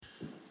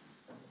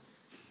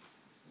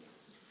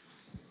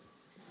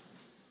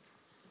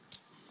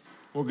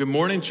Well, good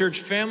morning, church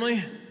family.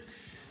 It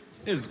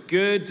is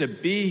good to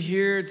be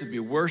here, to be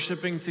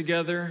worshiping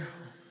together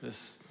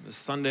this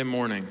Sunday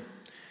morning.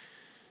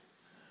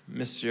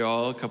 Missed you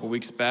all a couple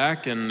weeks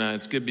back, and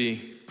it's good to be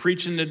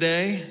preaching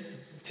today.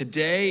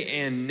 Today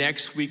and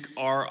next week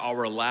are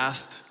our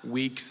last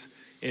weeks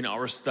in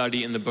our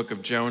study in the book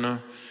of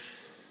Jonah.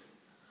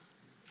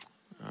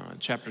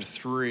 Chapter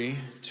 3,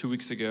 2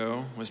 weeks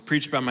ago, was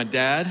preached by my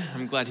dad.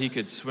 I'm glad he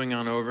could swing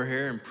on over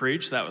here and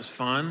preach. That was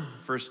fun.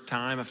 First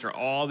time after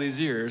all these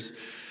years,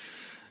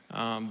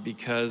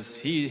 because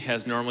he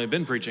has normally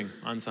been preaching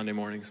on Sunday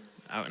mornings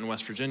out in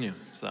West Virginia.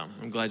 So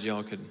I'm glad you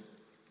all could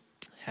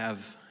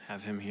have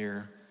him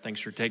here. Thanks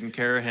for taking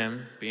care of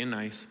him, being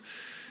nice,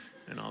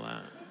 and all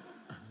that.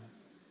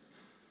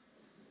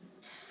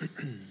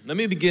 Let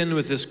me begin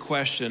with this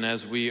question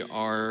as we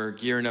are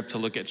gearing up to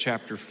look at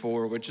chapter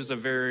 4, which is a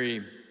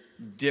very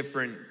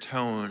different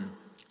tone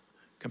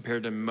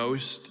compared to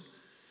most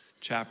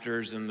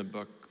chapters in the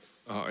book,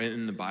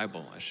 in the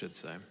Bible, I should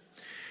say.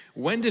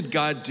 When did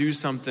God do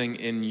something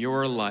in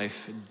your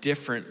life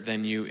different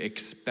than you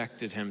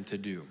expected him to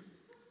do?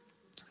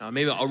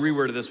 Maybe I'll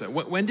reword it this way.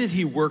 When did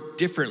he work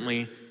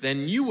differently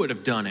than you would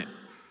have done it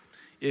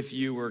if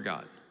you were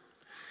God?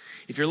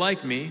 If you're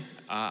like me,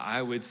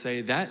 I would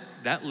say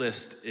that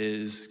list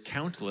is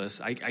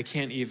countless. I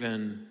can't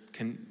even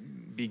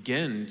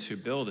begin to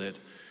build it,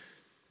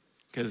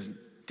 because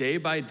day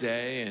by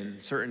day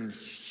and certain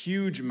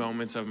huge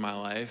moments of my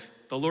life,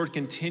 the Lord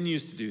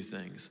continues to do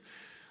things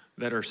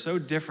that are so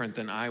different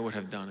than I would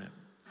have done it.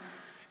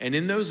 And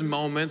in those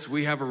moments,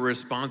 we have a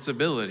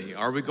responsibility.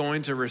 Are we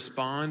going to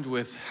respond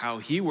with how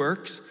he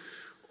works,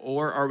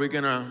 or are we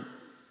going to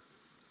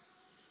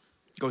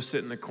go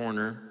sit in the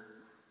corner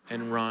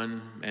and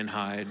run and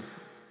hide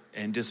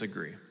and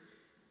disagree?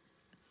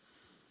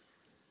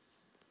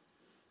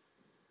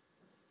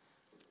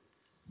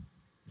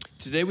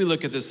 Today we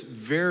look at this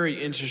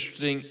very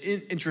interesting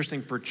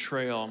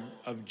portrayal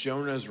of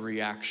Jonah's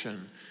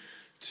reaction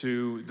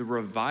to the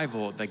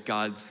revival that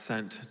God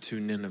sent to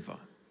Nineveh.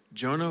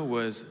 Jonah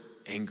was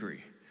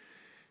angry.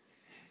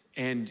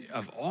 And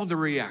of all the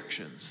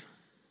reactions,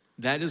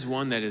 that is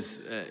one that is,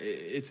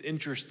 it's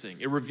interesting.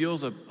 It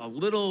reveals a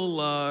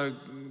little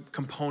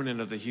component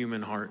of the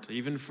human heart,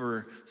 even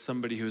for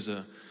somebody who's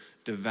a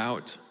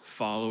devout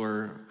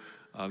follower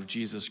of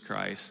Jesus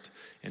Christ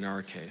in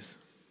our case,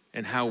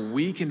 and how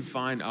we can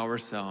find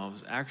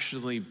ourselves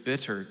actually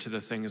bitter to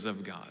the things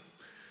of God.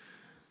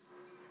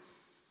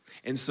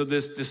 And so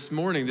this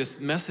morning, this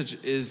message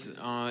is,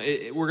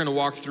 we're going to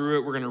walk through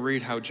it. We're going to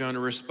read how Jonah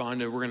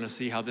responded. We're going to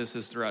see how this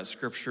is throughout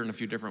Scripture in a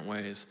few different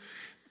ways.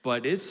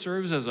 But it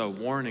serves as a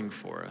warning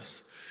for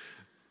us.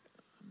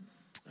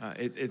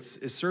 It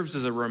serves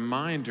as a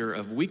reminder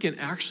of we can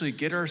actually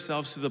get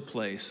ourselves to the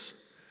place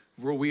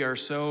where we are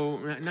so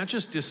not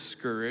just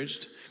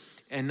discouraged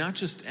and not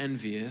just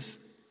envious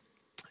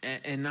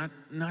and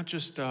not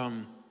just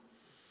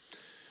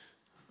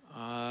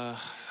I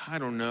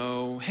don't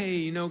know,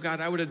 hey,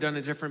 God, I would have done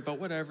it different, but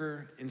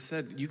whatever.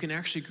 Instead, you can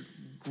actually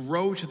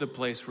grow to the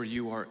place where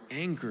you are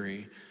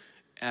angry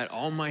at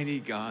Almighty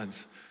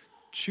God's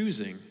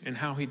choosing and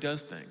how he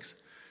does things,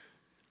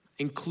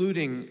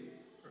 including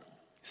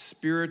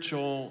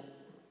spiritual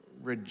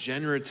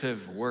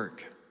regenerative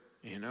work,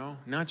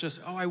 not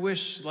just, I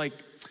wish like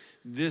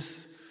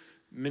this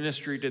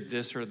ministry did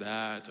this or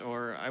that,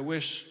 or I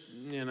wish,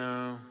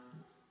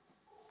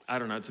 I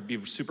don't know, to be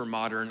super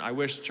modern, I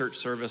wish church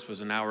service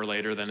was an hour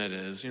later than it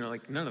is,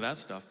 like none of that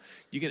stuff.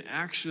 You can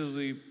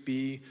actually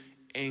be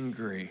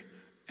angry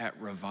at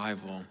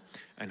revival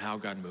and how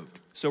God moved.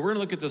 So we're going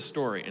to look at this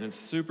story, and it's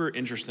super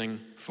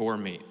interesting for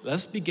me.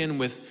 Let's begin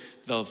with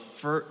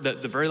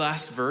the very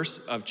last verse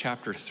of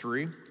chapter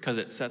 3, because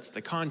it sets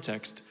the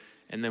context,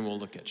 and then we'll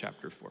look at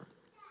chapter 4.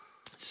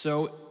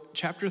 So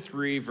chapter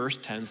 3, verse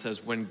 10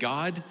 says, when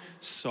God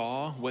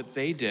saw what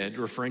they did,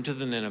 referring to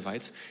the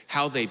Ninevites,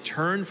 how they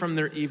turned from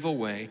their evil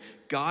way,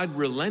 God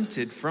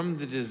relented from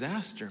the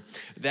disaster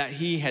that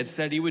he had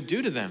said he would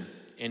do to them,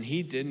 and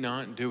he did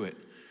not do it.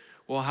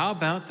 Well, how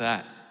about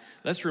that?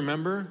 Let's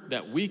remember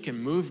that we can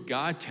move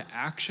God to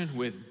action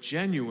with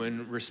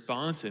genuine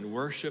response and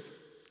worship,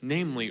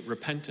 namely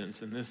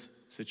repentance in this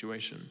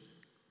situation.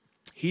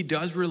 He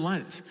does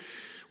relent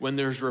when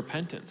there's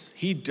repentance.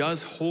 He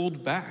does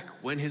hold back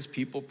when his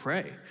people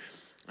pray.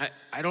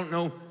 I don't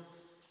know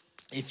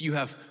if you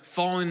have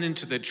fallen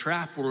into the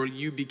trap where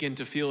you begin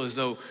to feel as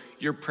though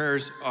your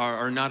prayers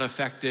are not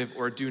effective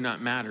or do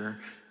not matter.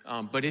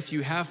 But if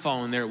you have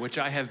fallen there, which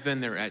I have been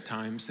there at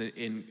times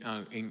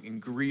in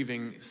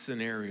grieving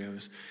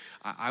scenarios,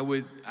 I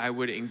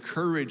would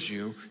encourage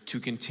you to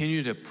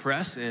continue to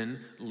press in,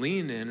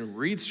 lean in,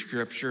 read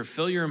Scripture,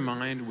 fill your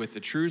mind with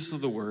the truths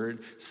of the Word,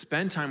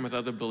 spend time with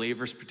other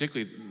believers,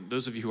 particularly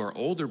those of you who are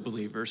older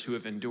believers who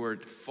have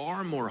endured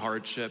far more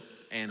hardship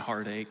and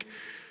heartache.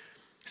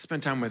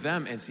 Spend time with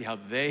them and see how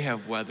they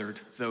have weathered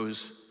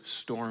those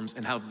storms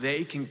and how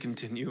they can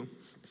continue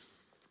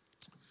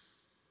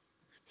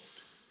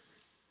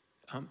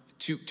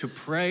to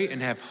pray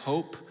and have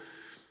hope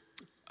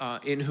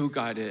in who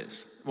God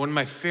is. One of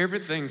my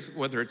favorite things,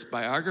 whether it's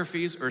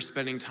biographies or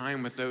spending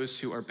time with those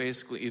who are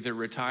basically either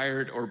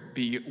retired or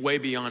way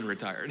beyond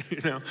retired,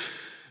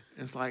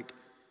 It's like,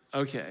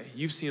 okay,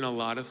 you've seen a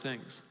lot of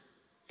things,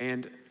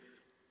 and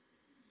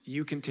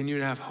you continue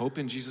to have hope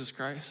in Jesus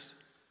Christ.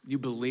 You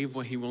believe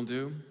what he will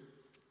do.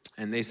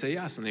 And they say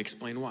yes, and they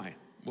explain why.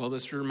 Well,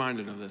 let's be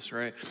reminded of this,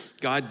 right?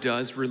 God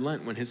does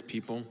relent when his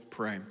people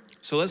pray.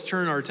 So let's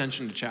turn our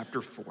attention to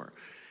chapter 4.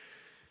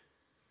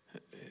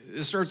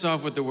 It starts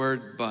off with the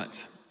word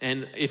but.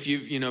 And if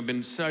you've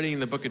been studying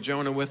the book of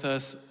Jonah with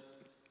us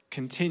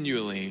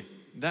continually,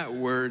 that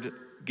word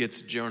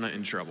gets Jonah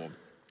in trouble.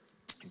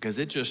 Because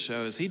it just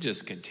shows he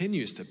just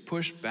continues to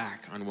push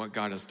back on what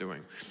God is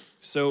doing.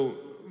 So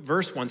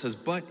verse 1 says,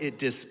 but it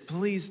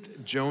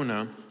displeased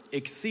Jonah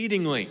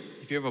exceedingly.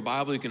 If you have a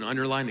Bible, you can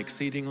underline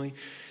exceedingly.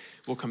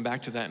 We'll come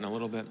back to that in a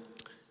little bit.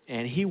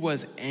 And he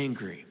was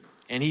angry.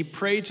 And he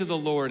prayed to the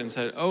Lord and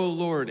said, "O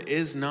Lord,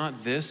 is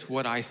not this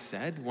what I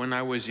said when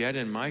I was yet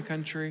in my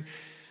country?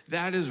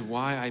 That is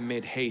why I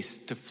made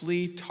haste to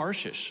flee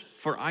Tarshish.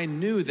 For I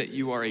knew that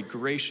you are a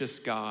gracious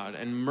God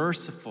and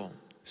merciful,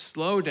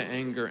 slow to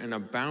anger and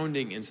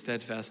abounding in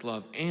steadfast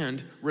love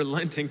and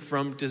relenting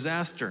from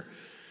disaster."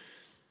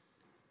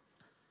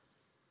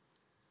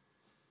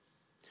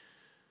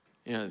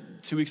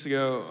 2 weeks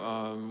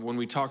ago, when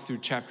we talked through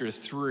chapter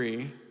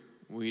 3,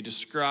 we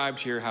described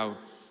here how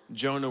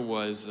Jonah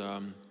was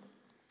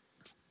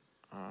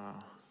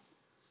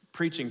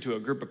preaching to a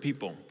group of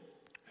people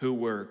who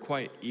were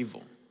quite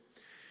evil.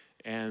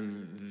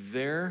 And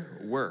their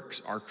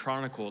works are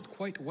chronicled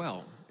quite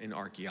well in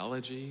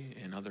archaeology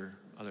and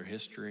other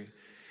history.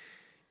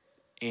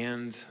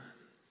 And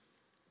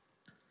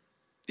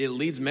it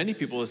leads many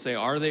people to say,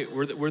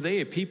 were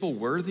they a people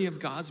worthy of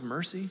God's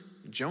mercy?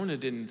 Jonah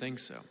didn't think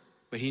so.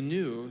 But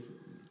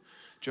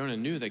Jonah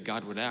knew that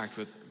God would act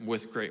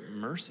with great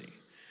mercy.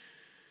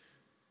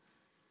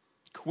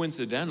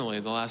 Coincidentally,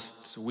 the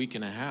last week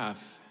and a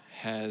half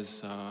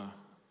has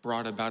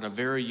brought about a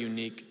very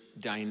unique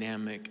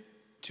dynamic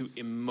to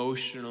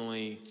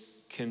emotionally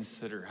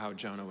consider how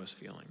Jonah was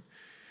feeling.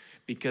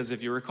 Because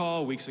if you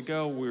recall, weeks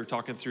ago, we were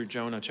talking through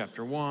Jonah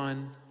chapter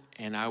 1,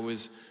 and I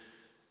was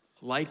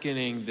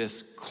likening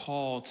this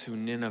call to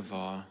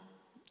Nineveh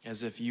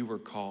as if you were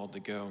called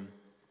to go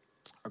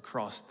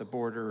across the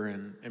border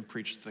and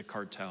preach to the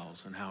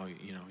cartels, and how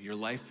your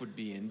life would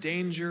be in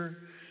danger,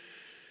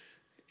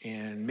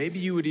 and maybe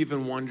you would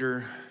even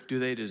wonder, do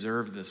they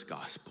deserve this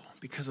gospel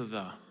because of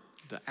the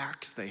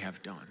acts they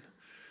have done?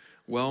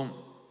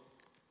 Well,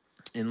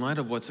 in light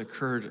of what's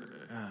occurred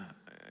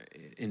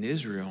in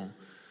Israel,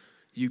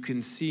 you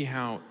can see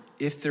how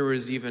if there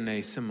was even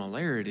a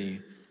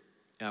similarity,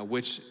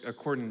 which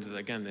according to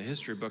the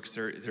history books,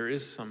 there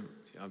is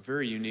a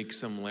very unique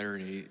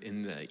similarity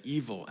in the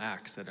evil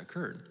acts that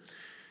occurred.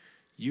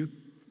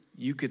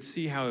 You could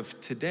see how if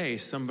today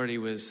somebody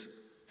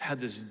had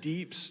this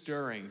deep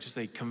stirring, just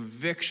a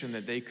conviction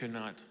that they could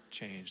not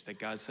change, that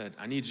God said,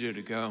 "I need you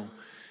to go,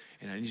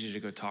 and I need you to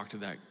go talk to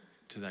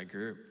that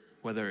group,"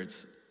 whether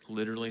it's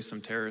literally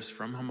some terrorists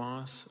from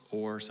Hamas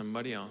or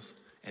somebody else,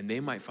 and they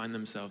might find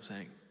themselves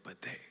saying,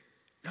 "But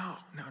no.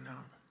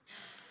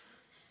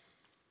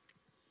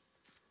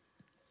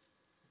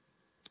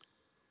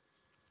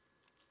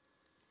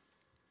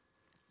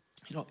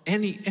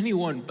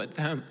 Anyone but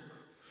them."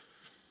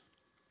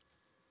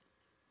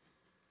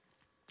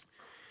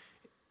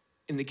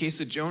 In the case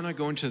of Jonah,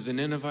 going to the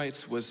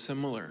Ninevites was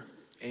similar.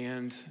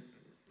 And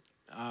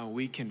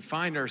we can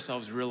find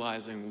ourselves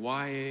realizing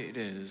why it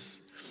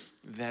is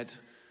that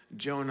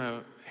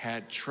Jonah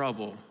had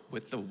trouble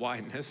with the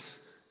wideness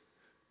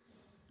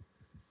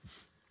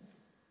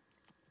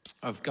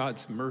of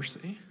God's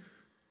mercy.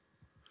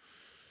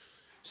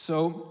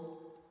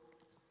 So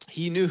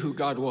he knew who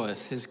God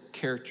was, his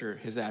character,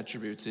 his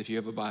attributes. If you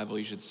have a Bible,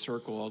 you should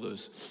circle all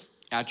those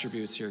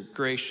attributes here.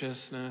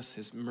 Graciousness,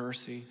 his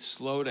mercy,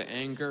 slow to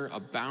anger,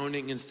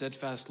 abounding in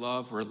steadfast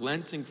love,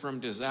 relenting from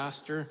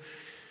disaster.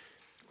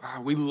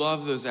 Wow, we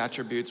love those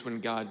attributes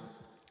when God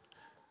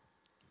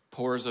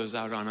pours those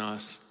out on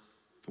us.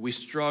 We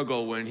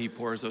struggle when he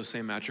pours those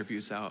same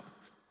attributes out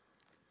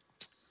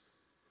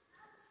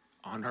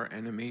on our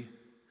enemy.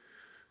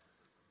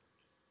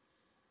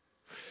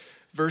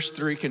 Verse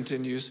 3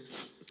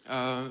 continues.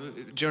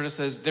 Jonah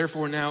says,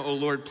 "Therefore now, O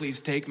Lord, please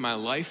take my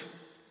life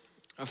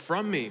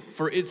from me,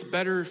 for it's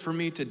better for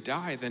me to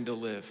die than to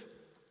live."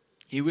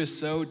 He was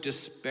so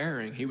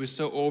despairing. He was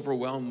so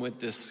overwhelmed with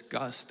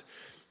disgust.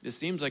 It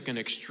seems like an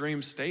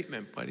extreme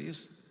statement, but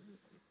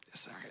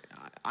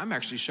I'm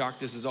actually shocked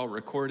this is all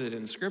recorded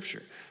in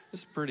Scripture.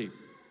 It's a pretty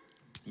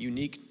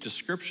unique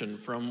description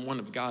from one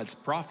of God's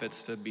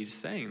prophets to be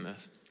saying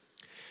this.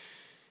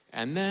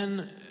 And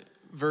then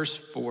verse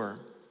 4.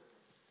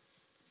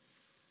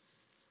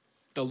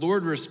 The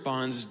Lord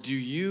responds, "Do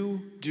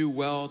you do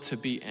well to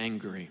be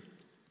angry?"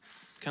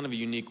 Kind of a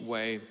unique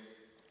way.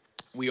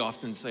 We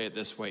often say it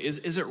this way.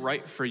 Is it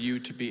right for you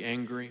to be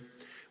angry?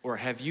 Or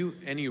have you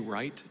any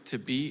right to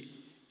be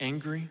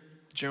angry,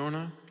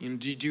 Jonah?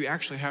 Do you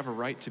actually have a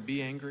right to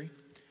be angry?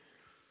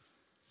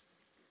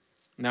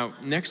 Now,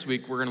 next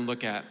week, we're going to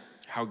look at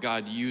how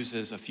God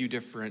uses a few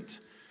different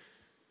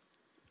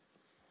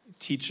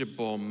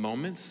teachable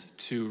moments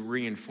to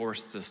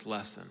reinforce this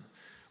lesson.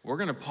 We're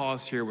going to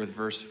pause here with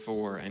verse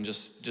 4 and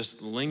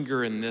just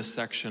linger in this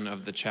section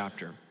of the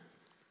chapter.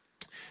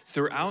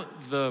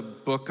 Throughout the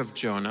book of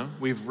Jonah,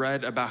 we've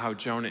read about how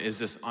Jonah is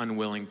this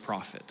unwilling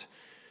prophet.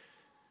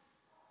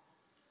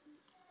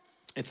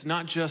 It's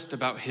not just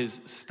about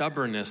his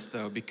stubbornness,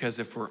 though, because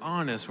if we're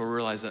honest, we'll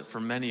realize that for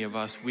many of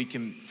us, we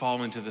can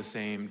fall into the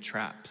same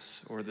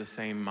traps or the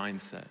same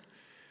mindset.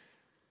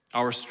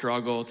 Our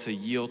struggle to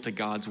yield to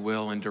God's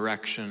will and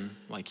direction,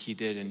 like he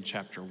did in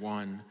chapter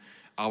 1.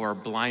 Our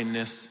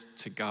blindness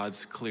to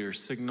God's clear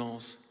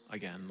signals,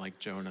 again, like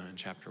Jonah in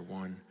chapter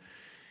 1.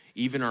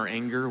 Even our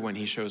anger when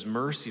he shows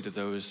mercy to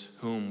those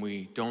whom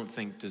we don't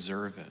think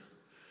deserve it.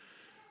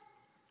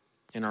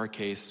 In our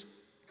case,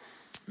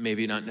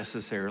 maybe not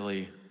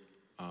necessarily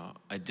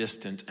a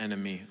distant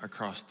enemy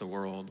across the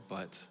world,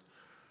 but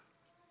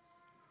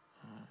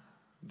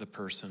the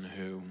person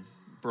who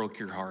broke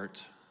your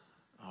heart,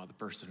 the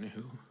person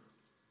who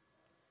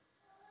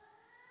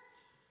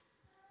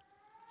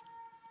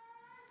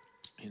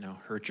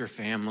hurt your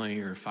family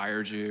or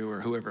fired you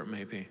or whoever it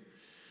may be.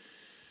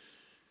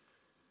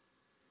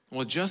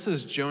 Well, just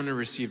as Jonah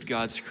received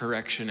God's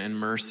correction and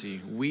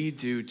mercy, we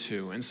do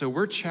too. And so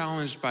we're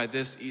challenged by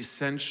this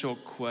essential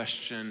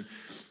question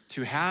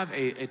to have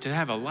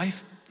a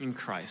life in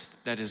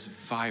Christ that is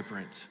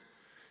vibrant,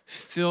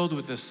 filled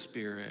with the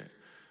Spirit,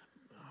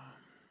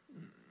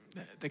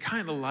 the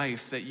kind of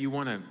life that you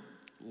want to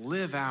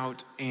live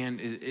out and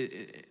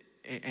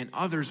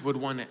others would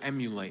want to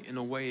emulate in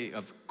a way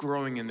of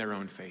growing in their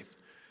own faith.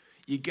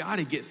 You got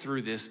to get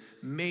through this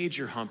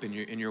major hump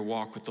in your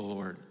walk with the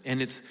Lord.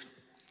 And it's,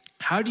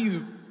 how do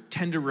you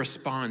tend to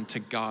respond to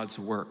God's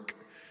work?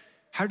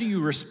 How do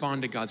you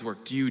respond to God's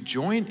work? Do you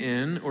join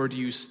in or do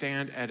you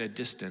stand at a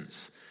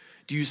distance?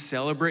 Do you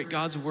celebrate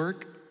God's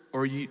work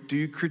or do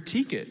you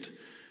critique it?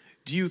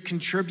 Do you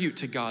contribute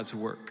to God's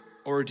work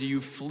or do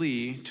you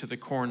flee to the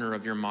corner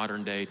of your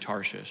modern day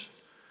Tarshish?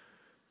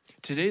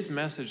 Today's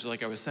message,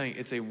 like I was saying,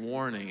 it's a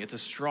warning. It's a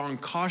strong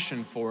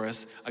caution for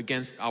us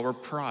against our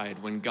pride.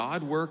 When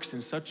God works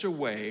in such a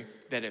way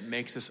that it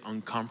makes us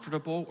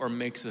uncomfortable or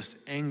makes us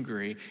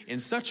angry, in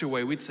such a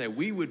way we'd say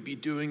we would be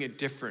doing it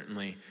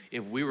differently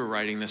if we were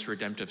writing this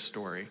redemptive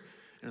story.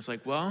 And it's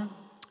like, well,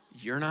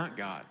 you're not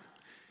God.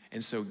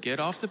 And so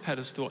get off the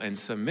pedestal and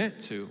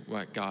submit to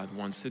what God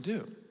wants to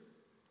do.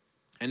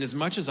 And as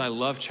much as I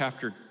love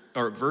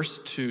verse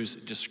 2's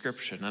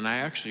description, and I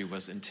actually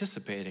was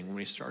anticipating when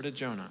we started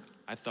Jonah,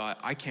 I thought,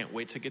 I can't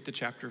wait to get to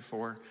chapter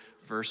 4,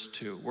 verse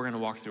 2. We're going to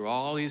walk through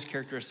all these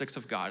characteristics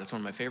of God. It's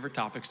one of my favorite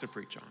topics to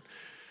preach on.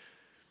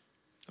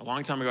 A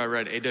long time ago, I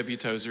read A.W.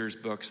 Tozer's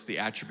books, The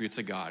Attributes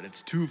of God.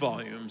 It's 2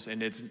 volumes,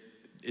 and it's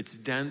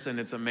dense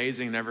and it's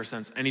amazing. And ever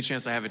since any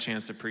chance I have a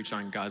chance to preach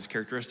on God's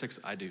characteristics,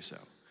 I do so.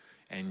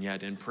 And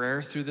yet in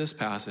prayer through this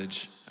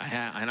passage, I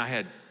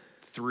had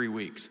 3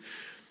 weeks.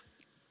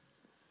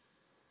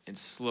 And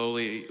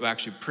slowly, well,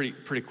 actually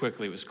pretty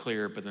quickly it was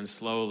clear, but then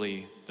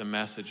slowly the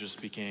message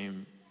just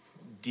became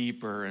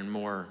deeper and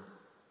more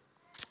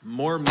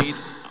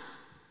meat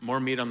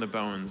on the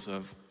bones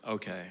of,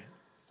 okay,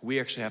 we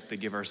actually have to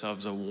give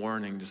ourselves a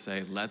warning to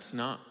say, let's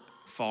not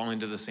fall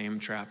into the same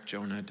trap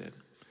Jonah did.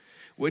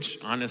 Which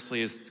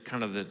honestly is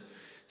kind of the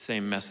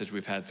same message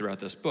we've had throughout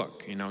this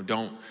book.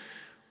 Don't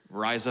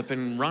rise up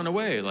and run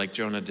away like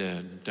Jonah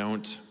did.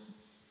 Don't,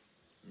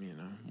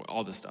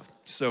 all this stuff.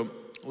 So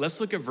let's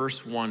look at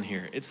verse 1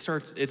 here. It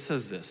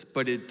says this,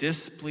 but it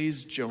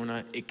displeased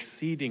Jonah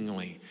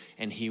exceedingly,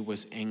 and he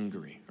was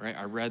angry, right?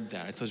 I read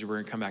that. I told you we're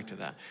going to come back to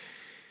that.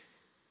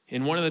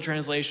 In one of the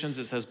translations,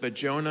 it says, but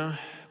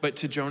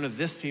to Jonah,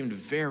 this seemed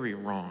very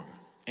wrong,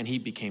 and he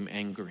became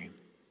angry.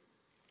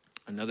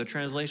 Another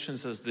translation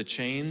says, the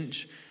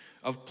change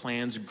of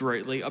plans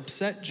greatly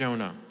upset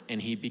Jonah,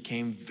 and he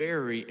became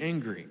very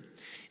angry.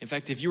 In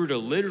fact, if you were to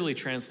literally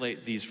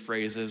translate these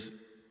phrases,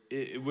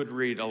 it would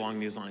read along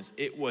these lines.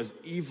 It was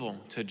evil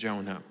to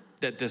Jonah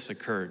that this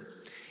occurred,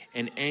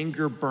 and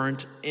anger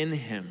burnt in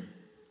him,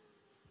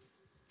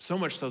 so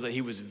much so that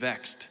he was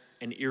vexed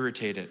and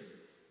irritated.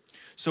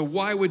 So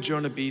why would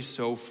Jonah be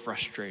so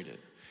frustrated?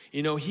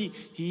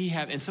 He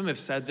had, and some have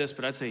said this,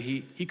 but I'd say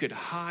he could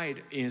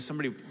hide, if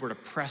somebody were to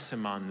press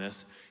him on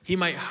this, he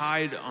might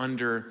hide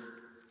under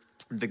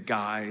the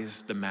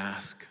guise, the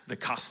mask, the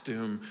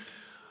costume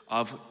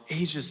of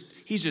he's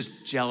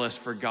just jealous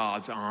for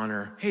God's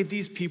honor. Hey,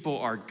 these people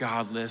are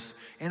godless,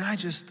 and I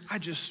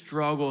just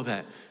struggle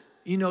that,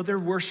 they're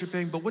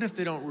worshiping, but what if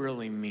they don't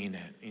really mean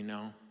it,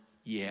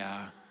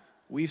 Yeah,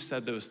 we've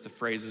said the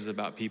phrases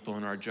about people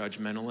in our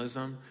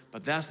judgmentalism,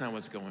 but that's not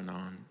what's going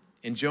on.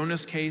 In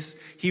Jonah's case,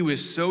 he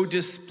was so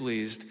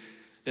displeased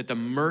that the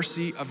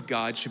mercy of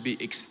God should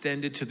be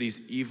extended to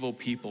these evil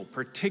people,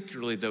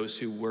 particularly those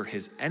who were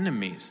his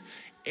enemies,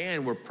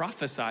 and were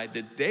prophesied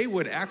that they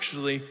would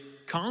actually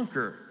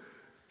conquer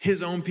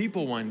his own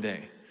people one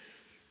day.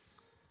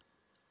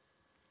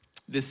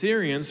 The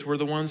Syrians were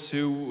the ones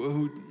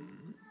who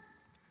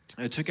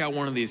It took out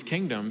one of these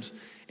kingdoms,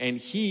 and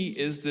he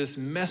is this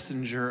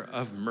messenger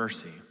of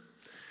mercy.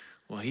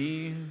 Well,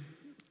 he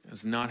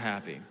is not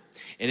happy.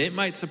 And it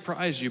might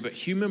surprise you, but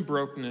human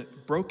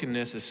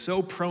brokenness is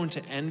so prone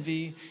to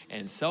envy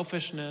and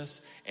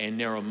selfishness and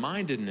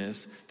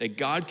narrow-mindedness that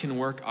God can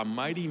work a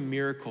mighty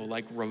miracle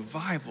like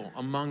revival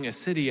among a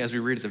city, as we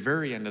read at the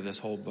very end of this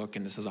whole book,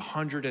 and it says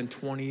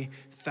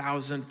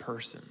 120,000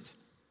 persons.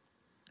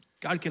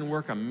 God can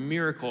work a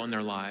miracle in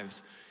their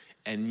lives,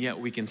 and yet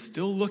we can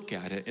still look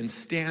at it and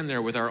stand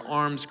there with our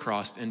arms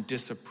crossed and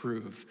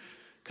disapprove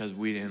because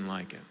we didn't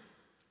like it.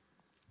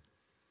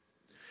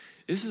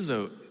 This is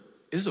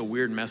a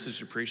weird message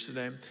to preach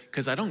today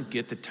because I don't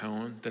get the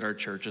tone that our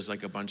church is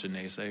like a bunch of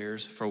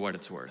naysayers for what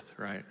it's worth,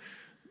 right?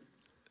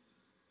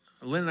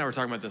 Lynn and I were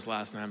talking about this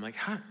last night. I'm like,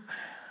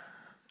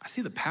 I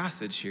see the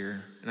passage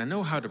here and I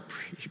know how to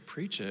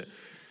preach it,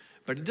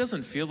 but it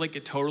doesn't feel like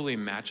it totally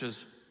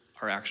matches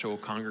our actual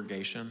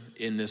congregation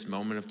in this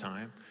moment of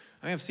time.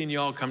 I have seen you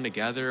all come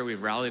together.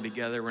 We've rallied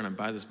together. We're going to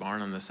buy this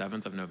barn on the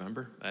 7th of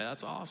November.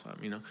 That's awesome,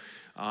 you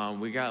know.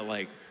 We got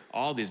like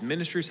all these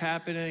ministries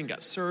happening,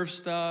 got serve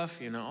stuff,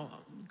 you know,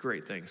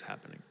 great things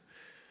happening.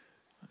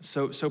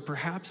 So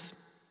perhaps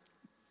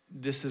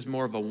this is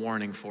more of a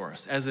warning for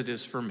us, as it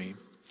is for me.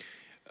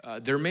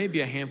 There may be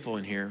a handful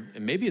in here,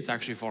 and maybe it's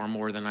actually far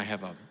more than I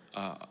have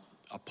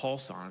a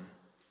pulse on.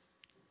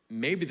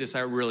 Maybe this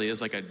really is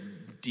like a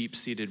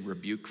deep-seated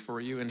rebuke for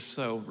you, and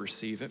so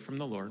receive it from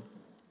the Lord.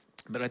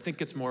 But I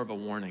think it's more of a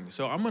warning.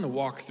 So I'm going to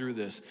walk through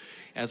this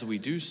as we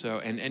do so,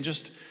 and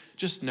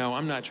just know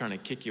I'm not trying to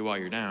kick you while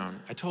you're down.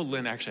 I told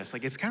Lynn, actually, I was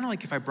like, it's kind of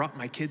like if I brought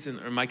my kids in,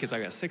 or my kids,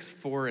 I got 6,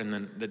 4, and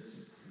then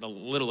the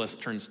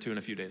littlest turns 2 in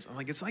a few days. I'm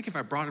like, it's like if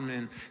I brought them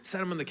in, sat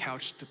them on the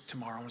couch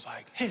tomorrow, and was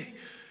like, hey,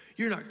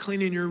 you're not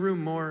cleaning your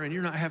room more, and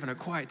you're not having a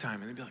quiet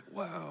time. And they'd be like,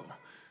 whoa,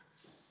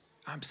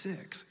 I'm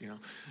 6, you know.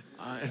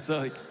 It's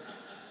like,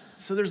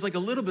 so there's like a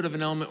little bit of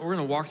an element. We're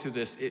going to walk through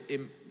this.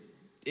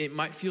 It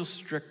might feel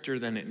stricter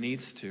than it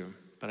needs to,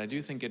 but I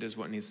do think it is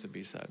what needs to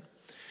be said.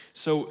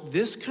 So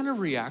this kind of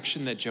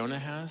reaction that Jonah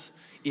has,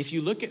 if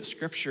you look at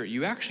Scripture,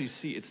 you actually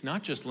see it's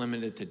not just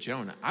limited to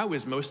Jonah. I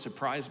was most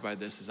surprised by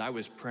this as I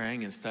was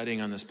praying and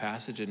studying on this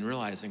passage and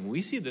realizing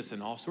we see this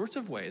in all sorts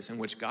of ways in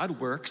which God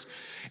works,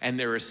 and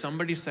there is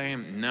somebody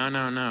saying, no,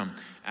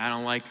 I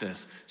don't like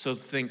this. So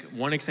think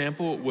one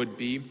example would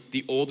be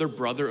the older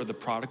brother of the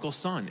prodigal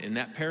son in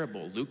that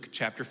parable, Luke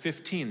chapter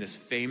 15, this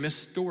famous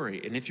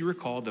story. And if you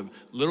recall, the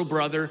little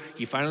brother,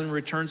 he finally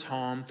returns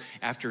home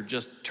after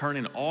just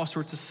turning all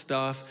sorts of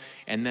stuff,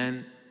 and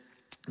then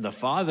the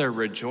father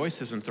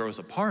rejoices and throws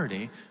a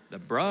party.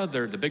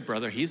 The big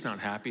brother, he's not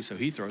happy, so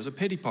he throws a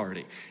pity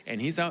party.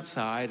 And he's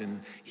outside, and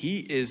he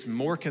is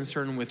more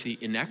concerned with the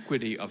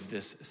inequity of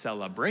this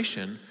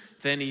celebration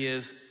than he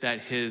is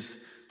that his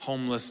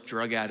homeless,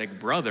 drug addict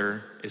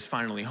brother is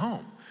finally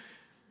home.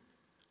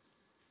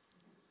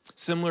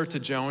 Similar to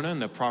Jonah and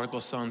the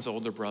prodigal son's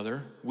older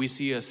brother, we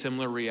see a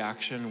similar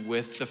reaction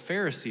with the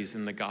Pharisees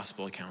in the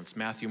gospel accounts,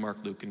 Matthew, Mark,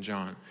 Luke, and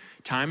John.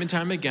 Time and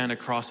time again,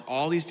 across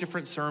all these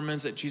different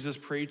sermons that Jesus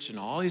preached and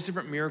all these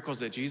different miracles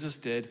that Jesus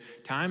did,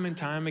 time and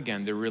time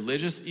again, the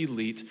religious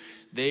elite,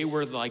 they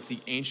were like the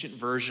ancient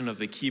version of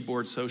the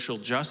keyboard social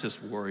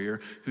justice warrior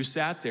who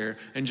sat there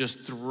and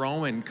just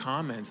throwing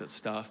comments at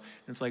stuff.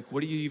 And it's like,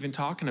 what are you even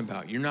talking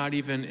about? You're not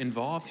even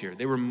involved here.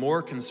 They were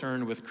more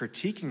concerned with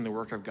critiquing the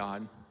work of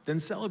God than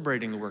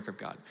celebrating the work of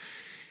God.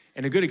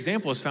 And a good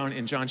example is found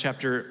in John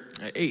chapter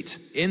 8.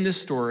 In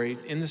this story,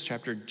 in this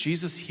chapter,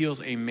 Jesus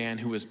heals a man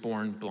who was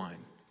born blind.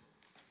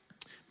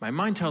 My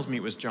mind tells me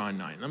it was John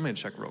 9. I'm going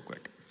to check real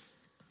quick.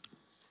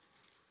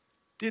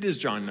 It is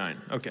John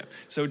 9. Okay,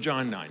 so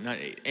John 9, not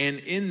 8. And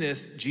in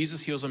this,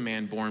 Jesus heals a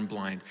man born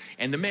blind.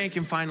 And the man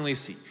can finally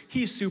see.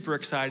 He's super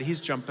excited. He's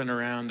jumping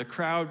around. The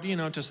crowd,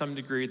 to some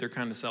degree, they're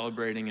kind of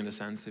celebrating in a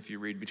sense if you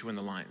read between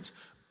the lines.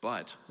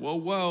 But,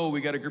 whoa,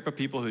 we got a group of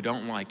people who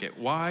don't like it.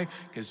 Why?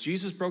 Because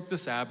Jesus broke the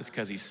Sabbath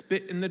because he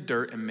spit in the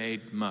dirt and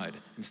made mud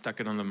and stuck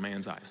it on the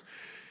man's eyes.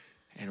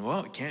 And,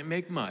 it can't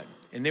make mud.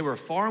 And they were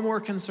far more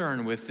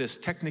concerned with this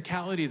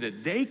technicality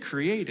that they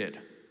created.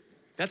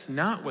 That's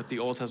not what the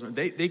Old Testament,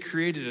 they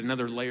created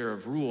another layer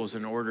of rules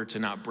in order to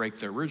not break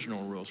the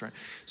original rules, right?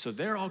 So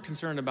they're all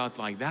concerned about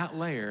like that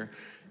layer,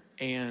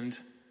 and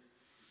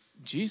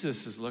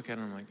Jesus is looking at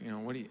them like,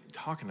 what are you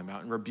talking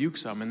about? And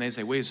rebukes them, and they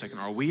say, wait a second,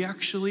 are we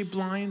actually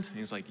blind? And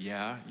he's like,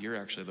 yeah, you're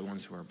actually the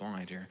ones who are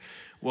blind here.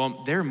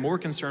 Well, they're more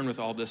concerned with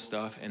all this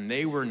stuff, and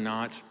they were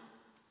not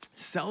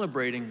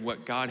celebrating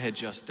what God had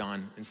just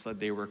done. Instead,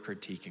 they were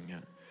critiquing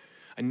it.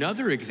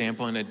 Another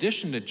example, in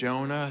addition to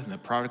Jonah and the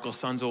prodigal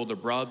son's older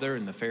brother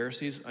and the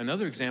Pharisees,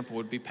 another example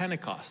would be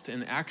Pentecost.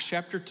 In Acts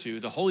chapter 2,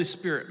 the Holy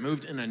Spirit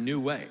moved in a new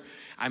way.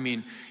 I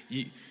mean,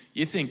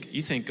 you think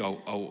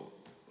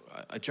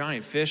a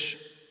giant fish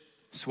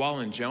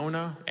swallowing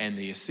Jonah and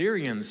the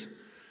Assyrians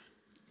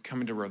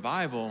coming to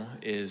revival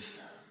is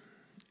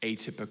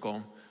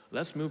atypical.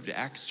 Let's move to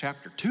Acts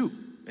chapter 2,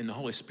 and the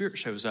Holy Spirit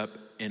shows up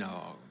in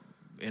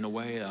a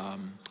way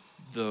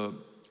the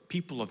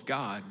people of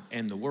God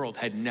and the world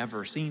had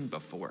never seen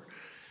before.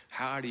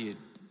 How do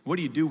What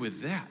do you do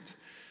with that?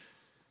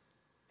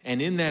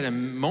 And in that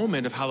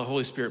moment of how the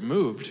Holy Spirit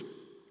moved,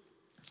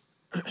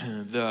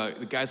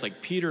 the guys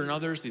like Peter and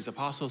others, these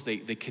apostles, they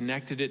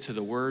connected it to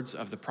the words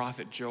of the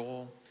prophet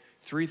Joel.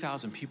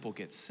 3,000 people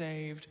get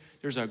saved.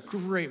 There's a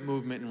great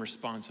movement in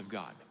response of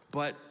God.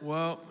 But,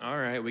 well, all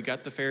right, we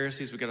got the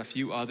Pharisees, we got a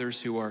few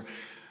others who are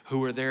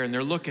there, and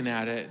they're looking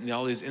at it, and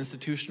all these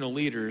institutional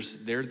leaders,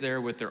 they're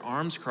there with their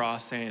arms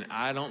crossed saying,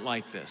 I don't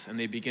like this. And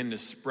they begin to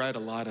spread a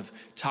lot of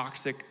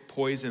toxic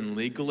poison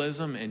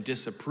legalism and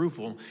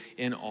disapproval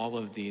in all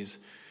of these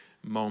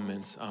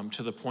moments,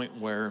 to the point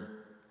where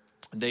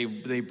they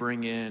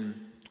bring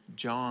in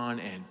John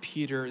and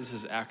Peter. This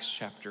is Acts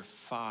chapter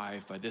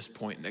 5 by this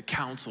point. The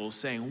council is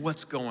saying,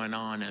 what's going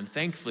on? And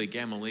thankfully,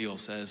 Gamaliel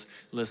says,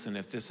 listen,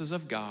 if this is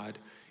of God,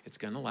 it's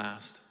going to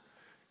last.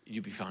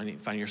 You'll be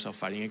finding yourself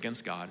fighting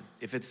against God.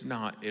 If it's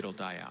not, it'll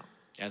die out,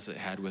 as it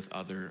had with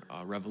other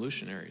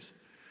revolutionaries.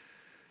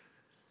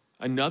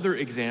 Another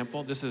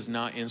example, this is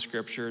not in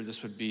Scripture.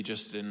 This would be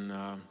just in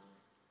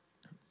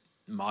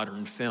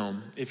modern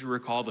film. If you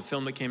recall, the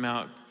film that came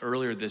out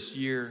earlier this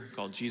year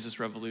called Jesus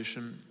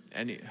Revolution.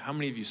 How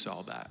many of you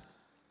saw that?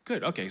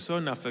 Good, okay, so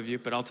enough of you,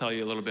 but I'll tell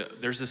you a little bit.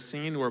 There's this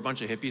scene where a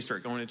bunch of hippies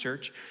start going to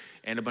church,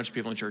 and a bunch of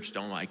people in church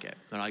don't like it.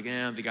 They're like,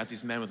 they got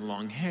these men with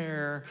long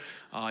hair.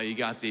 You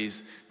got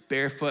these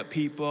barefoot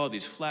people,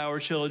 these flower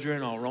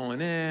children all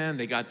rolling in.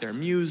 They got their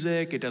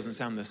music. It doesn't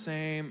sound the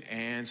same.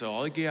 And so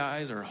all the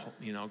guys are,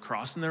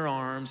 crossing their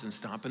arms and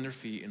stomping their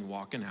feet and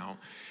walking out.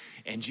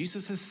 And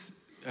Jesus is,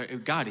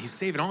 God, he's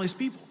saving all these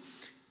people.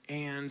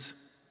 And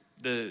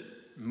the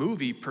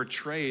movie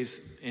portrays,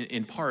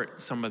 in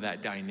part, some of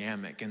that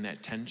dynamic and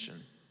that tension.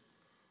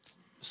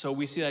 So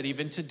we see that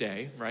even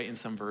today, right, in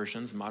some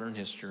versions, modern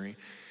history.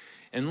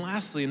 And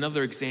lastly,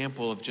 another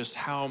example of just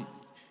how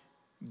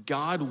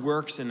God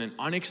works in an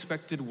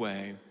unexpected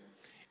way,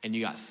 and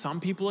you got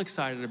some people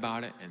excited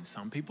about it and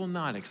some people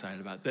not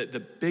excited about it. The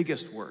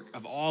biggest work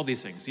of all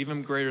these things,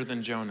 even greater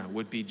than Jonah,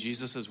 would be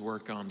Jesus'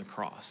 work on the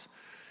cross.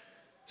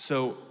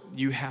 So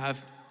you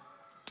have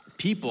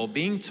people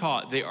being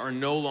taught they are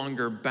no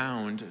longer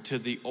bound to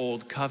the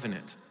old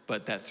covenant,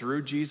 but that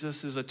through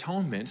Jesus'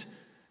 atonement,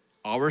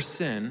 our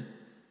sin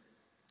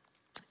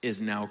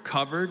is now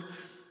covered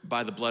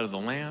by the blood of the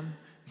Lamb.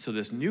 So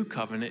this new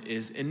covenant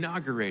is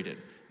inaugurated.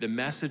 The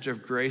message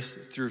of grace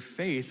through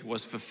faith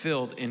was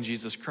fulfilled in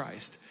Jesus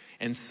Christ.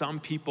 And some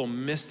people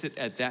missed it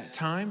at that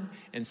time,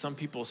 and some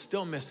people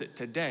still miss it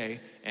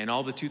today, and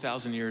all the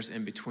 2,000 years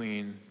in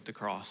between the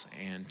cross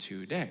and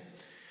today.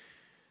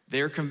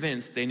 They're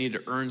convinced they need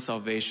to earn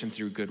salvation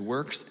through good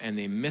works, and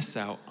they miss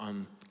out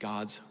on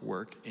God's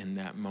work in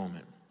that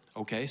moment.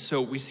 Okay,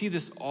 so we see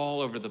this all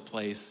over the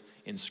place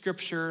in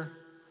Scripture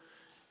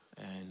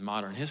and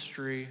modern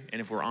history, and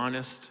if we're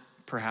honest,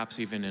 perhaps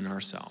even in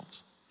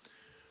ourselves.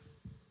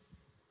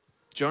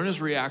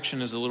 Jonah's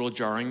reaction is a little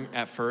jarring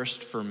at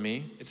first for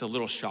me. It's a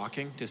little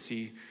shocking to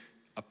see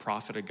a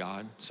prophet of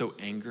God so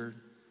angered,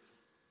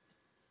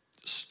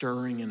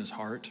 stirring in his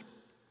heart.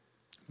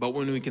 But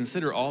when we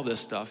consider all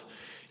this stuff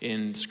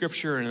in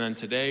Scripture and then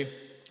today,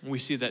 we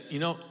see that,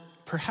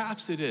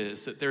 perhaps it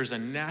is that there's a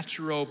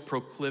natural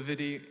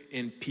proclivity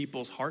in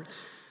people's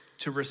hearts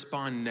to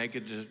respond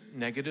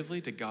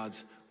negatively to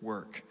God's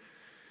work.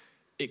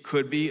 It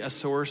could be a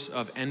source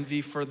of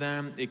envy for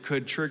them. It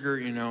could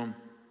trigger,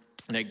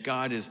 that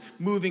God is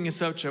moving in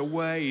such a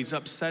way, he's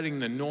upsetting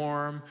the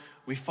norm.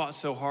 We fought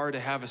so hard to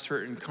have a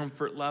certain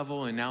comfort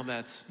level, and now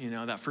that's,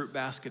 that fruit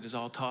basket is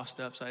all tossed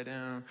upside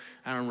down.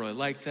 I don't really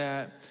like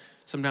that.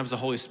 Sometimes the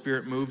Holy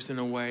Spirit moves in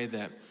a way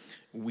that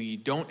we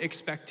don't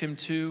expect him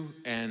to,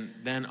 and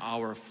then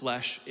our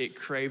flesh, it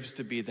craves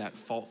to be that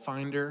fault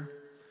finder.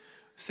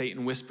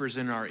 Satan whispers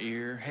in our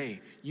ear, hey,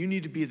 you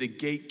need to be the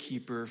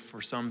gatekeeper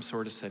for some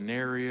sort of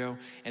scenario.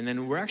 And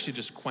then we're actually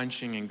just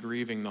quenching and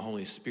grieving the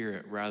Holy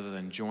Spirit rather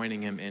than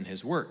joining him in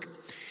his work.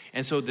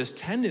 And so this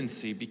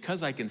tendency,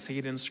 because I can see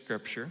it in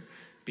Scripture,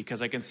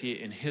 because I can see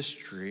it in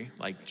history,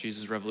 like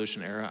Jesus'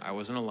 Revolution era, I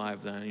wasn't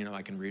alive then,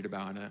 I can read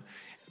about it.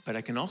 But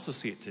I can also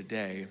see it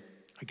today.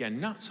 Again,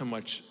 not so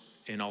much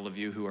in all of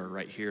you who are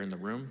right here in the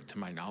room, to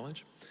my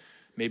knowledge.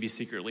 Maybe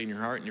secretly in your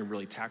heart and you're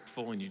really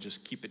tactful and you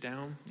just keep it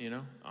down,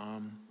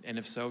 and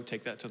if so,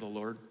 take that to the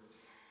Lord.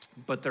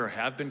 But there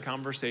have been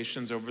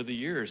conversations over the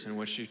years in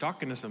which you're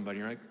talking to somebody,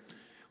 you're like,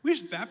 we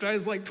just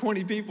baptized like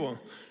 20 people,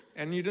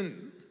 and you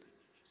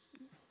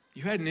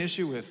had an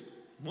issue with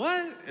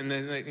what? And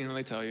then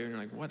they tell you, and you're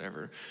like,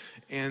 whatever.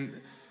 And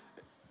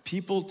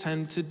people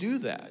tend to do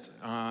that.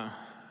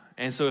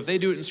 And so if they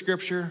do it in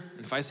Scripture,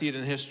 and if I see it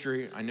in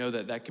history, I know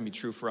that can be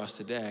true for us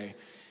today.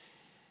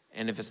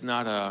 And if it's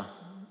not a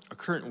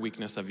current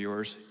weakness of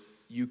yours,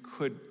 you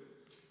could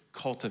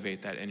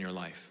cultivate that in your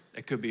life.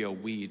 It could be a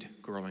weed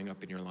growing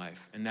up in your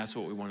life, and that's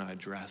what we want to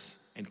address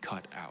and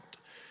cut out.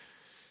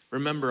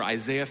 Remember,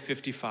 Isaiah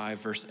 55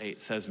 verse 8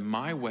 says,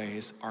 my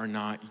ways are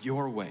not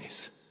your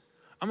ways.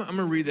 I'm going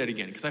to read that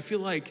again, because I feel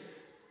like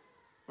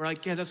we're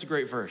like, yeah, that's a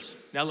great verse.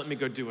 Now let me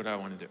go do what I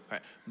want to do. All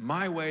right.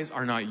 My ways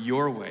are not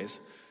your ways,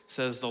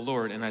 says the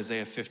Lord in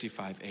Isaiah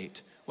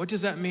 55:8. What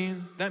does that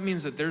mean? That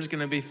means that there's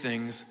going to be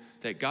things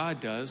that God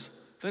does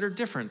that are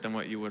different than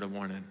what you would have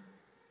wanted.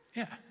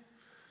 Yeah.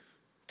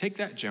 Take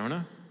that,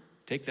 Jonah.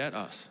 Take that,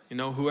 us.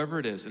 Whoever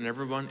it is and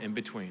everyone in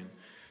between.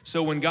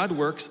 So when God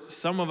works,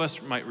 some of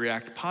us might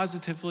react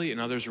positively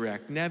and others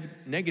react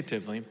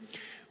negatively.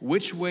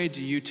 Which way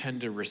do you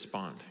tend to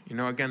respond?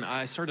 Again,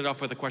 I started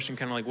off with a question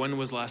kind of like, when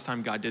was the last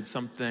time God did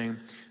something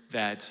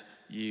that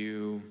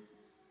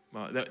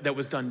that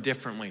was done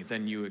differently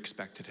than you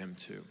expected him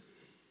to?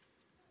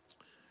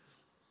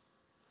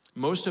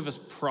 Most of us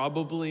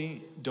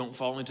probably don't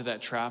fall into that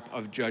trap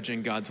of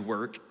judging God's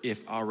work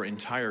if our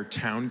entire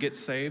town gets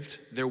saved.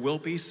 There will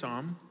be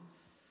some,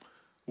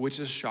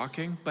 which is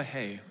shocking, but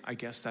hey, I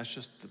guess that's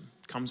just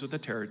comes with the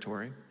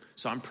territory.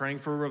 So I'm praying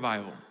for a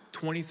revival.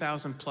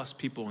 20,000 plus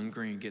people in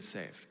Green get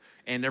saved,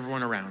 and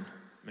everyone around.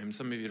 Maybe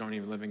some of you don't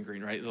even live in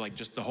Green, right? Like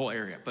just the whole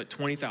area, but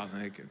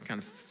 20,000, I can kind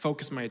of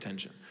focus my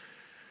attention.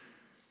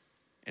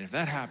 And if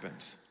that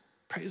happens,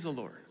 praise the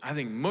Lord. I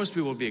think most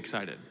people will be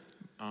excited.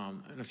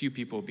 And a few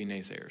people will be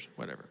naysayers,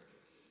 whatever.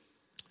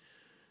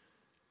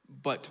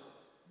 But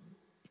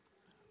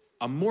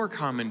a more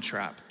common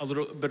trap, a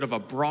little bit of a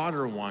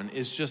broader one,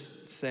 is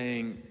just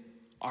saying,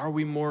 are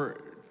we more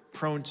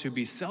prone to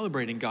be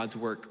celebrating God's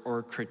work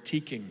or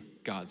critiquing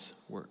God's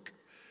work?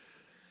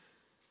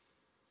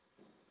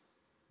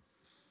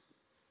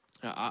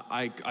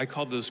 I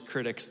call those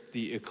critics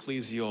the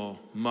ecclesial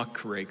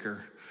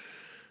muckraker.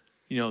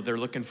 They're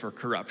looking for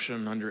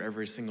corruption under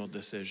every single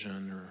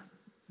decision or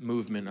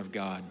movement of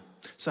God.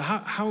 So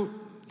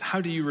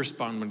how do you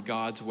respond when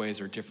God's ways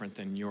are different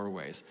than your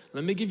ways?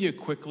 Let me give you a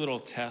quick little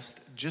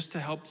test just to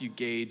help you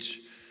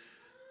gauge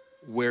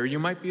where you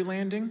might be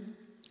landing.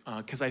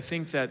 Because I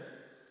think that,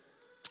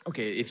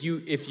 okay, if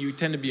you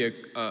tend to be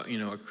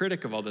a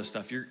critic of all this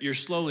stuff, you're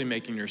slowly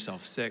making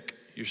yourself sick.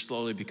 You're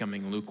slowly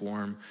becoming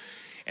lukewarm.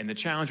 And the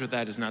challenge with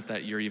that is not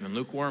that you're even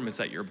lukewarm, it's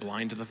that you're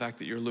blind to the fact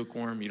that you're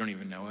lukewarm. You don't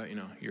even know it.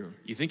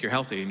 You think you're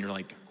healthy and you're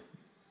like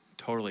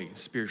totally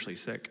spiritually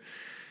sick.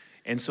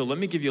 And so let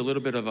me give you a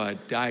little bit of a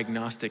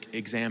diagnostic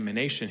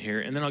examination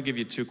here, and then I'll give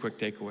you 2 quick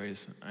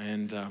takeaways.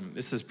 And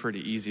this is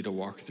pretty easy to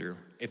walk through.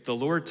 If the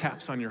Lord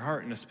taps on your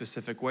heart in a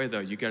specific way, though,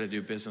 you got to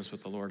do business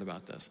with the Lord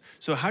about this.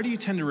 So how do you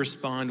tend to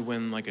respond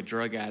when like a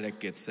drug addict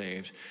gets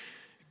saved,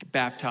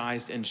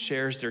 baptized, and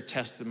shares their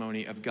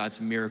testimony of God's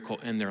miracle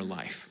in their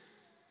life?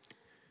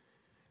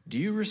 Do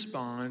you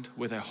respond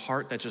with a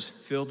heart that's just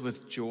filled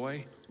with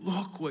joy?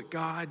 Look what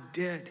God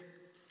did.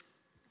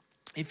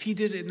 If he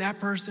did it in that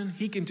person,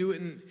 he can do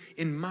it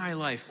in my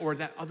life or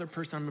that other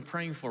person I'm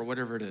praying for,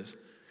 whatever it is.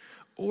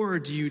 Or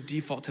do you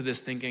default to this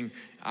thinking,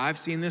 I've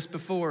seen this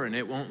before and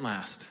it won't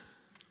last?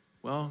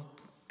 Well,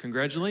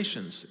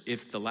 congratulations.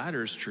 If the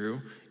latter is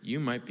true, you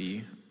might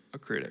be a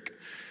critic.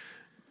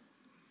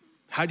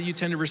 How do you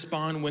tend to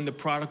respond when the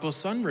prodigal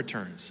son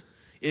returns?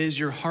 Is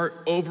your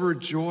heart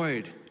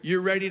overjoyed?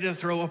 You're ready to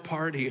throw a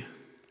party.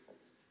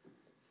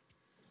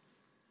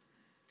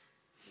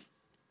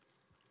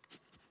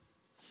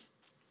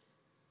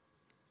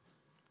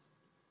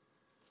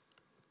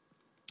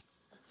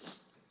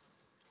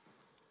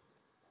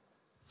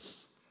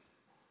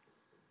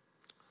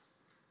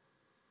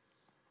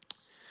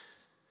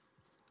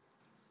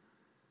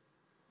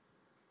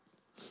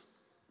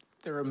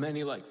 There are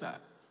many like that.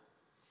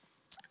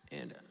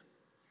 And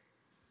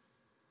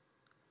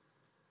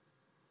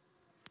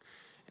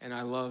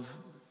I love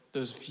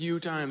those few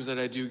times that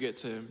I do get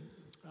to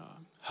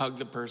hug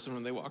the person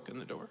when they walk in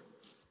the door.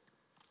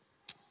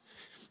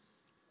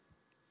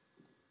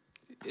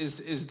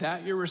 Is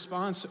that your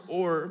response?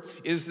 Or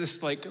is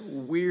this like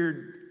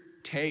weird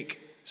take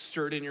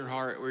stirred in your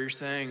heart where you're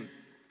saying,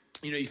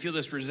 you feel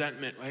this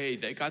resentment, hey,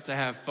 they got to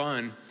have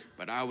fun,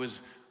 but I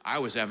was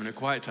having a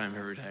quiet time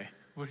every day.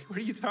 What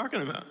are you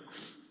talking about?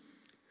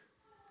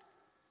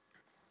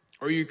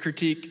 Or you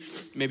critique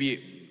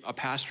maybe a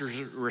pastor's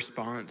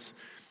response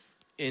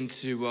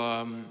into,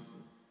 I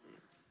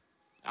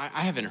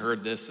haven't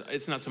heard this.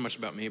 It's not so much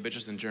about me, but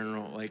just in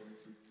general, like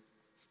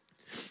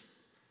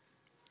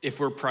if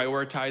we're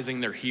prioritizing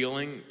their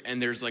healing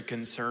and there's like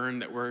concern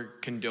that we're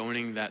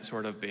condoning that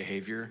sort of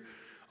behavior.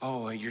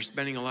 Oh, you're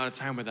spending a lot of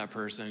time with that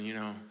person,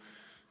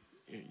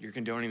 you're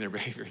condoning their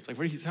behavior. It's like,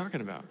 what are you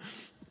talking about?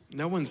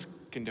 No one's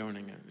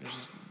condoning it. They're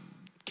just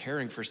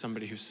caring for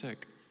somebody who's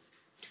sick.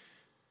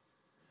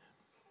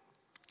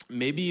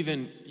 Maybe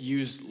even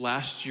use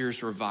last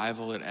year's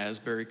revival at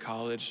Asbury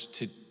College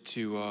to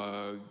do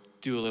a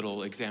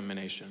little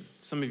examination.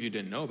 Some of you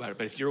didn't know about it,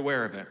 but if you're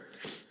aware of it,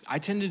 I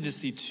tended to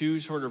see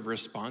 2 sort of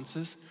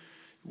responses.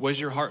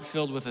 Was your heart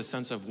filled with a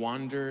sense of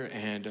wonder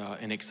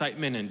and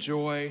excitement and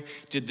joy?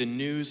 Did the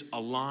news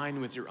align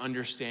with your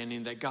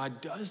understanding that God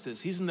does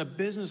this? He's in the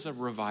business of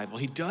revival.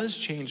 He does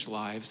change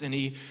lives, and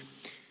he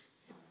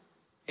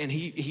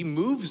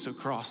moves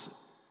across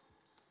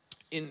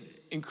in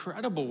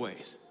incredible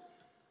ways.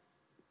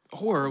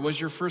 Or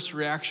was your first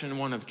reaction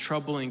one of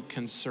troubling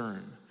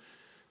concern?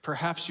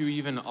 Perhaps you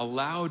even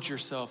allowed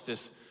yourself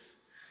this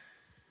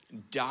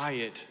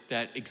diet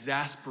that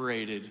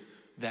exasperated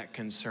that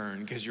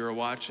concern because you're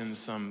watching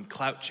some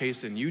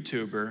clout-chasing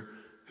YouTuber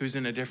who's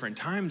in a different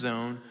time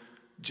zone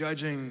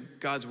judging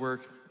God's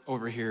work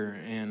over here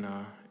in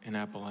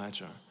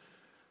Appalachia.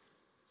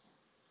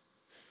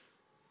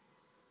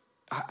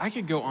 I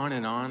could go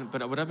on,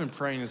 but what I've been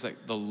praying is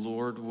that the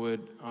Lord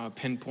would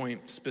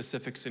pinpoint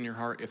specifics in your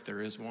heart if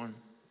there is one.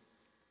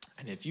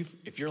 And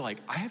if you're like,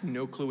 I have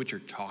no clue what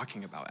you're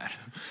talking about,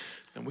 Adam,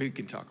 then we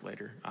can talk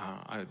later.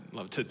 I'd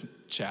love to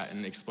chat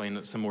and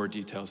explain some more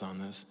details on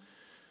this.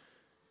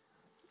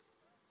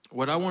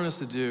 What I want us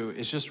to do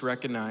is just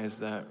recognize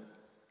that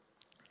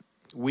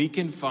we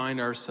can find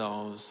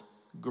ourselves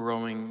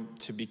growing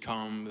to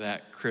become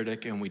that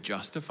critic and we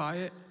justify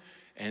it,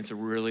 and it's a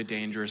really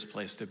dangerous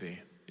place to be.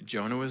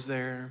 Jonah was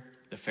there.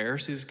 The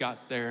Pharisees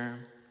got there.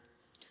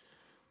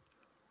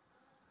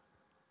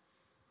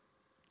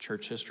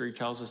 Church history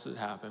tells us it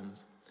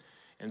happens.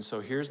 And so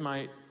here's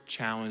my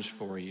challenge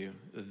for you.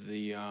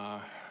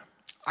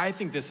 I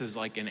think this is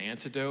like an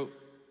antidote.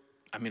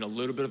 I mean, a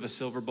little bit of a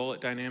silver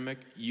bullet dynamic.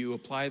 You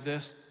apply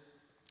this,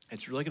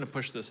 it's really going to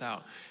push this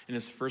out. And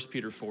it's 1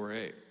 Peter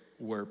 4:8,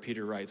 where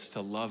Peter writes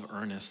to love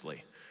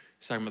earnestly.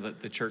 He's talking about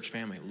the church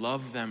family.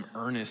 Love them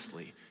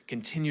earnestly.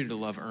 Continue to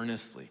love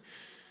earnestly.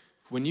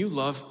 When you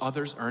love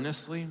others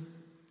earnestly,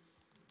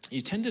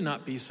 you tend to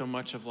not be so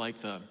much of like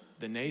the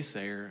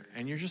naysayer,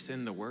 and you're just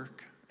in the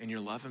work, and you're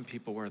loving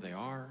people where they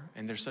are,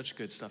 and there's such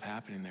good stuff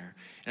happening there.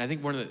 And I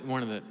think one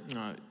of the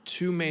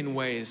two main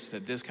ways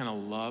that this kind of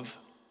love,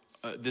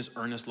 this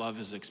earnest love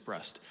is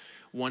expressed.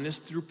 One is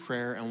through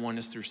prayer, and one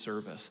is through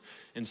service.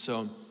 And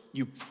so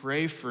you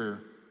pray for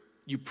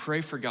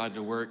God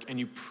to work, and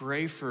you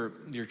pray for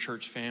your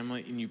church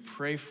family, and you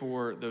pray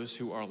for those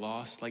who are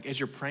lost. Like as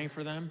you're praying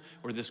for them,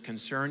 or this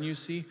concern you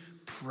see,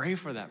 pray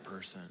for that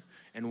person,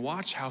 and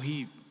watch how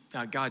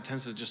God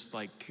tends to just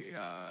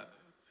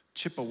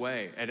chip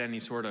away at any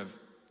sort of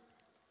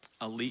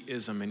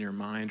elitism in your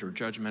mind or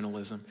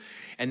judgmentalism.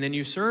 And then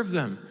you serve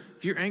them.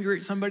 If you're angry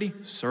at somebody,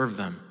 serve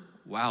them.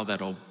 Wow,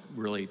 that'll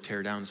really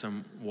tear down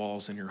some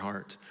walls in your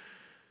heart.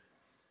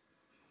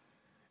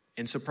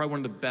 And so probably one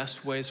of the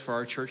best ways for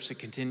our church to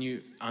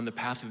continue on the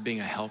path of being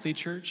a healthy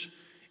church,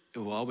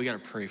 well, we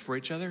got to pray for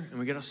each other, and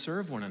we got to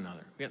serve one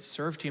another. We got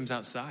serve teams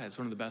outside. It's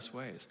one of the best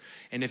ways.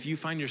 And if you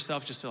find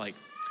yourself just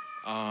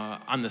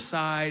on the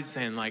side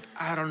saying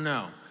I don't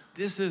know,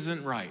 this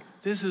isn't right,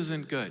 this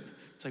isn't good.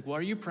 It's like, well,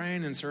 are you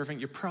praying and serving?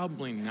 You're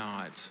probably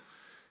not,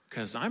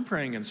 because I'm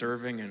praying and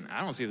serving and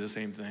I don't see the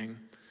same thing.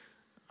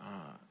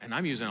 And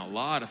I'm using a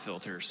lot of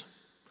filters.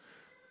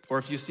 Or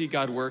if you see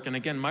God work, and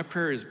again, my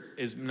prayer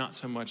is not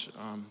so much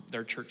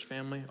their church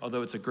family,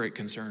 although it's a great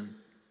concern.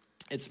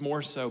 It's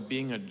more so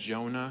being a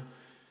Jonah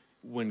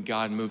when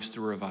God moves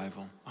through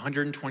revival.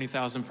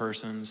 120,000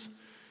 persons.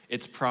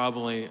 It's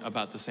probably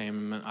about the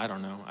same, I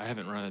don't know, I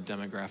haven't run a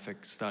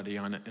demographic study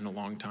on it in a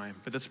long time,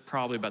 but that's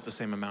probably about the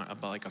same amount,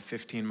 about like a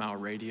 15-mile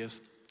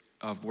radius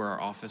of where our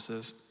office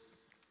is.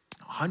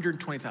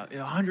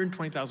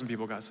 120,000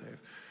 people got saved.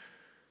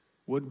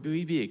 Would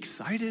we be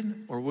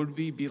excited, or would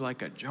we be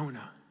like a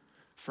Jonah?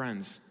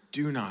 Friends,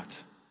 do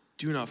not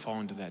fall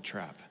into that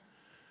trap.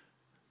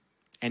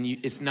 And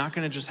it's not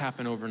going to just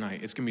happen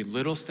overnight. It's going to be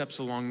little steps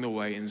along the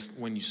way, and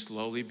when you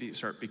slowly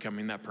start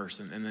becoming that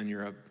person, and then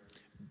you're a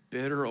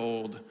bitter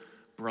old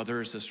brother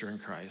or sister in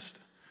Christ,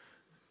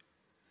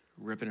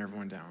 ripping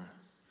everyone down.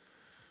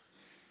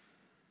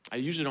 I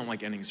usually don't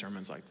like ending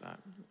sermons like that,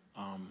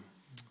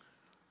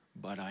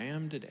 but I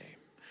am today.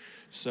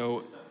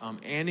 So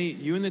Annie,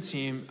 you and the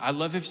team, I'd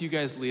love if you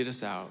guys lead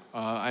us out.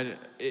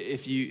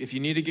 If you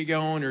need to get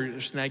going or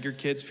snag your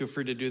kids, feel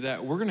free to do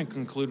that. We're going to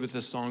conclude with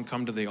this song,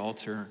 Come to the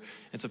Altar.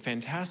 It's a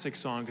fantastic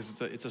song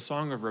because it's a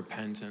song of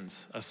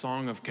repentance, a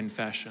song of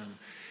confession.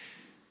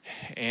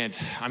 And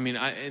I mean,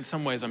 in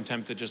some ways I'm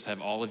tempted to just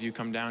have all of you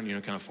come down,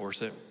 kind of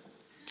force it.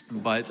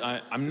 But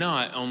I'm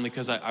not, only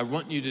because I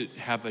want you to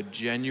have a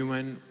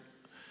genuine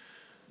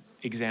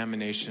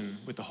examination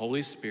with the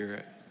Holy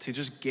Spirit to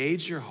just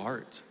gauge your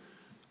heart.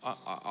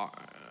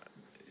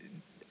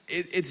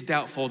 It's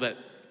doubtful that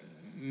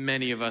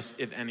many of us,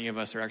 if any of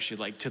us, are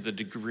actually to the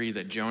degree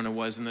that Jonah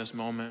was in this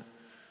moment.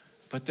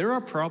 But there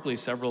are probably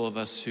several of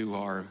us who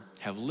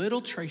have little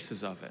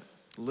traces of it,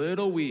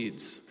 little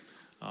weeds,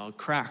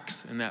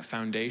 cracks in that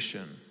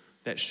foundation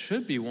that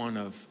should be one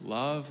of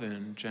love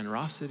and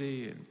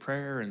generosity and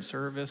prayer and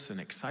service and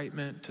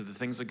excitement to the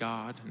things of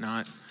God,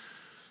 not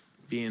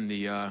being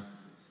the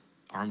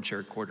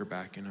armchair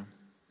quarterback,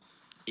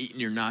 eating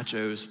your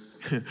nachos,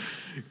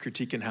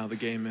 critiquing how the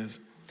game is.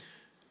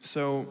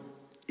 So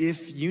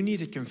if you need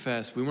to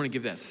confess, we want to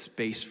give that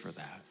space for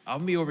that. I'll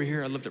be over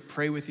here. I'd love to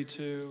pray with you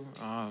too.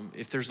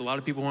 If there's a lot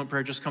of people who want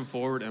prayer, just come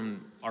forward,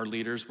 and our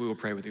leaders, we will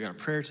pray with you. We got a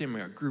prayer team, we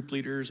got group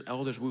leaders,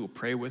 elders, we will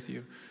pray with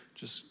you.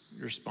 Just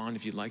respond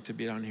if you'd like to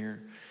be down here.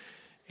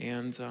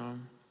 And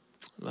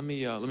let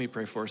me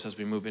pray for us as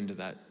we move into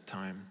that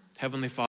time. Heavenly Father,